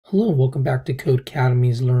Hello and welcome back to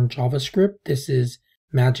Codecademy's Learn JavaScript. This is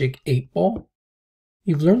Magic 8-Ball.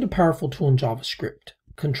 You've learned a powerful tool in JavaScript,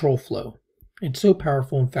 control flow. It's so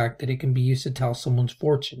powerful in fact that it can be used to tell someone's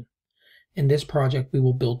fortune. In this project we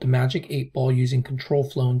will build the Magic 8-Ball using control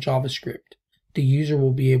flow in JavaScript. The user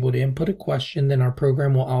will be able to input a question, then our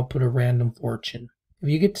program will output a random fortune. If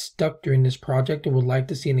you get stuck during this project or would like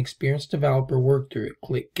to see an experienced developer work through it,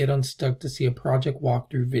 click Get Unstuck to see a project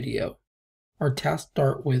walkthrough video. Our tasks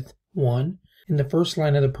start with 1. In the first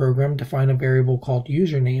line of the program, define a variable called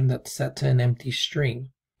username that's set to an empty string.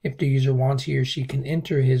 If the user wants, he or she can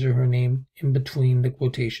enter his or her name in between the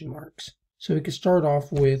quotation marks. So we can start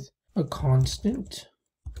off with a constant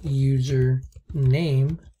user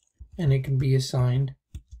name, and it can be assigned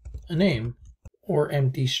a name or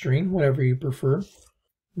empty string, whatever you prefer.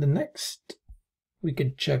 The next, we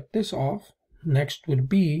could check this off. Next would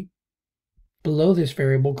be, below this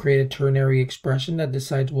variable, create a ternary expression that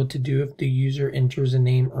decides what to do if the user enters a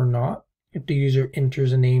name or not. If the user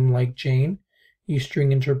enters a name like Jane, use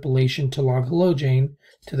string interpolation to log hello Jane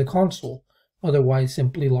to the console. Otherwise,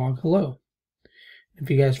 simply log hello.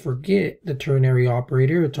 If you guys forget the ternary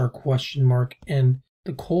operator, it's our question mark and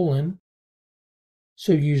the colon.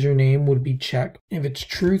 So username would be checked. If it's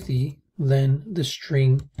truthy, then the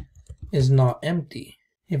string is not empty.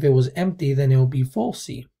 If it was empty, then it will be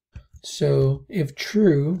falsy. So if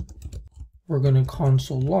true, we're going to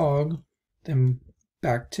console log, then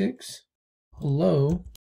backticks, hello,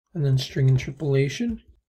 and then string interpolation,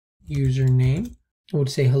 username. I would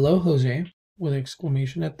say hello Jose with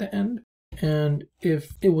exclamation at the end. And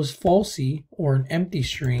if it was falsy or an empty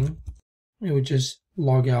string, it would just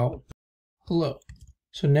log out hello.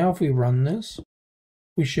 So now if we run this,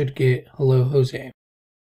 we should get hello Jose.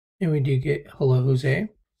 And we do get hello Jose.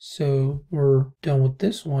 So we're done with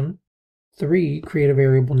this one. 3, create a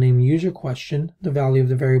variable named user question. The value of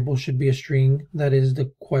the variable should be a string that is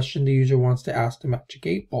the question the user wants to ask the Magic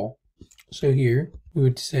 8-Ball. So here we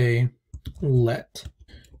would say let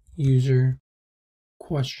user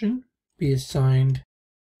question be assigned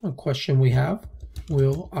a question we have.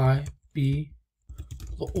 Will I be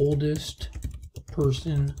the oldest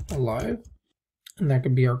person alive? And that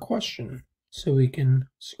could be our question. So we can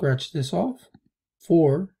scratch this off.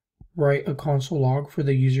 4, write a console log for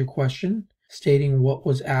the user question stating what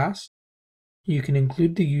was asked. You can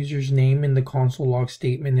include the user's name in the console log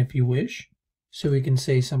statement if you wish. So we can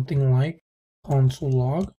say something like console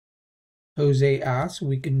log Jose asked.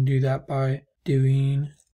 We can do that by doing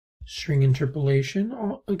string interpolation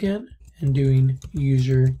again and doing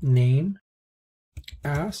user name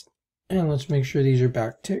asked. And let's make sure these are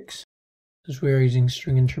backticks because we are using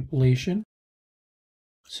string interpolation.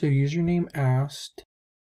 So username asked,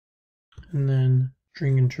 and then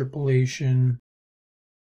string interpolation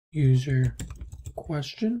user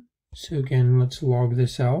question. So again, let's log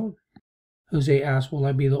this out. Jose asked, will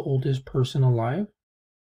I be the oldest person alive?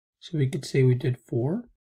 So we could say we did 4.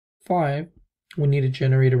 5, we need to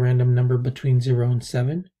generate a random number between 0 and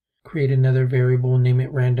 7. Create another variable, name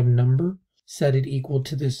it random number. Set it equal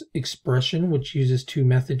to this expression, which uses 2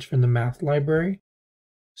 methods from the math library.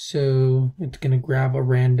 So it's going to grab a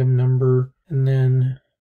random number and then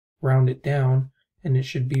round it down, and it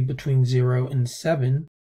should be between 0 and 7.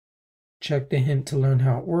 Check the hint to learn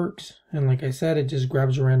how it works. And like I said, it just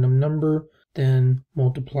grabs a random number, then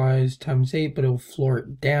multiplies times 8, but it will floor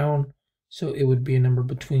it down. So it would be a number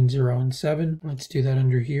between 0 and 7. Let's do that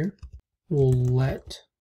under here. We'll let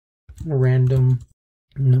a random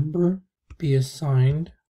number be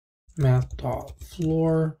assigned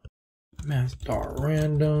math.floor,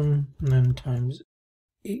 math.random, and then times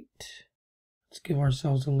 8. Let's give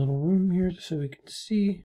ourselves a little room here so we can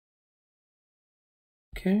see.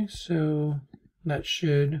 Okay, so that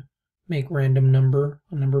should make random number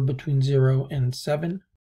a number between 0 and 7.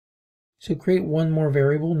 So create one more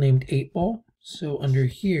variable named 8-Ball. So under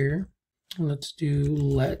here, let's do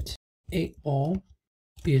let 8-Ball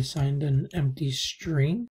be assigned an empty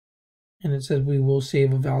string. And it says we will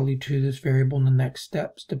save a value to this variable in the next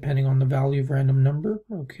steps depending on the value of random number.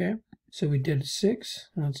 Okay, so we did 6.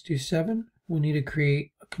 Let's do 7. We need to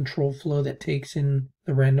create a control flow that takes in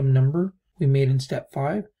the random number we made in step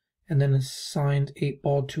 5 and then assigns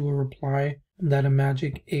 8-Ball to a reply that a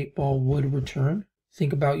Magic 8-Ball would return.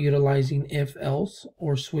 Think about utilizing if, else,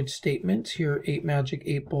 or switch statements. Here are 8 Magic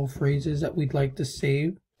 8-Ball phrases that we'd like to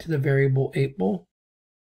save to the variable 8-Ball.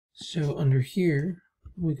 So under here,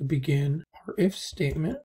 we could begin our if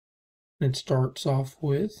statement. It starts off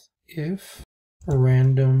with if a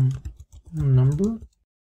random number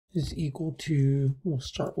is equal to, we'll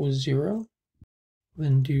start with 0,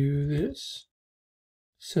 then do this.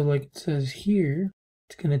 So like it says here,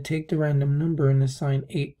 It's going to take the random number and assign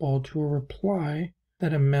 8-ball to a reply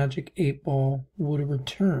that a magic 8-ball would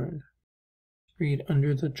return. Read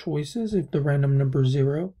under the choices. If the random number is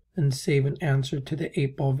 0, then save an answer to the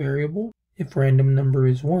 8-ball variable. If random number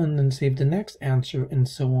is 1, then save the next answer, and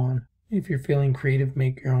so on. If you're feeling creative,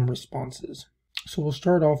 make your own responses. So we'll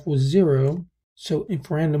start off with 0. So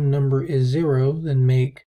if random number is 0, then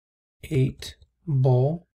make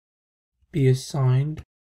 8-ball be assigned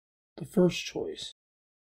the first choice.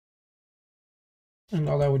 And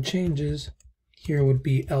all that would change is here would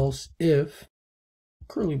be else if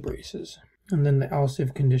curly braces. And then the else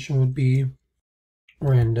if condition would be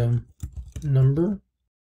random number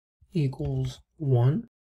equals 1.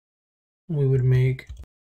 We would make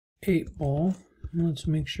 8-ball. Let's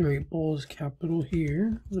make sure 8-ball is capital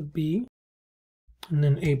here, the B. And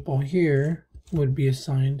then 8-ball here would be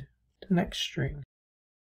assigned to next string.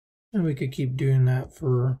 And we could keep doing that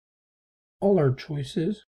for all our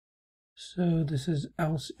choices. So this is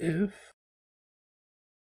else if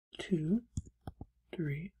 2,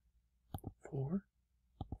 3, 4,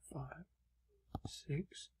 5,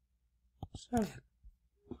 6, 7.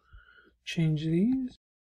 Change these.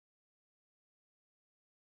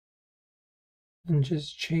 And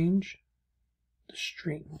just change the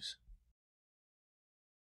strings.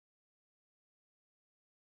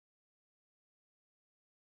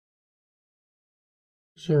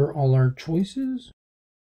 Those are all our choices.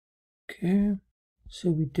 Okay, so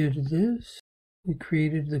we did this. We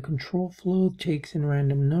created the control flow, takes in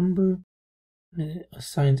random number, and it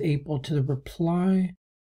assigns 8-ball to the reply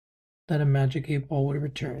that a magic 8-ball would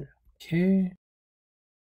return. Okay,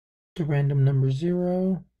 the random number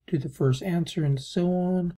 0, do the first answer, and so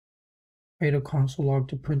on. Write a console log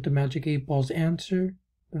to print the magic 8-ball's answer,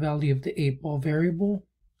 the value of the 8-ball variable.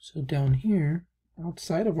 So down here,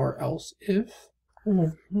 outside of our else if,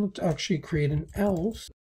 let's actually create an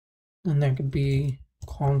else. And that could be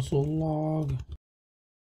console log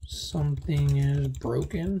something is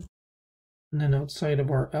broken. And then outside of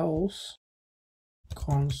our else,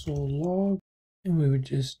 console log, and we would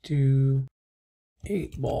just do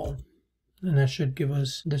 8-ball. And that should give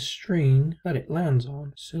us the string that it lands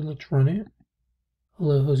on. So let's run it.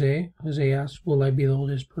 Hello, Jose. Jose asks, will I be the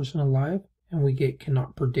oldest person alive? And we get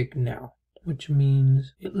cannot predict now, which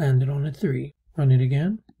means it landed on a 3. Run it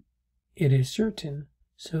again. It is certain.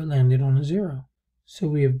 So it landed on a 0. So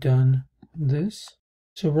we have done this.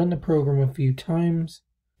 So run the program a few times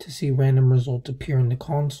to see random results appear in the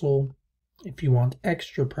console. If you want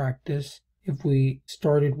extra practice, if we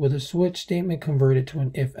started with a switch statement, convert it to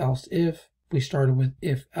an if-else if. We started with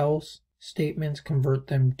if-else statements, convert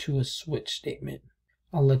them to a switch statement.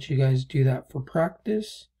 I'll let you guys do that for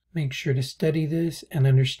practice. Make sure to study this and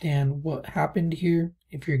understand what happened here.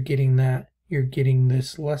 If you're getting that, you're getting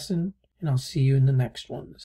this lesson. And I'll see you in the next ones.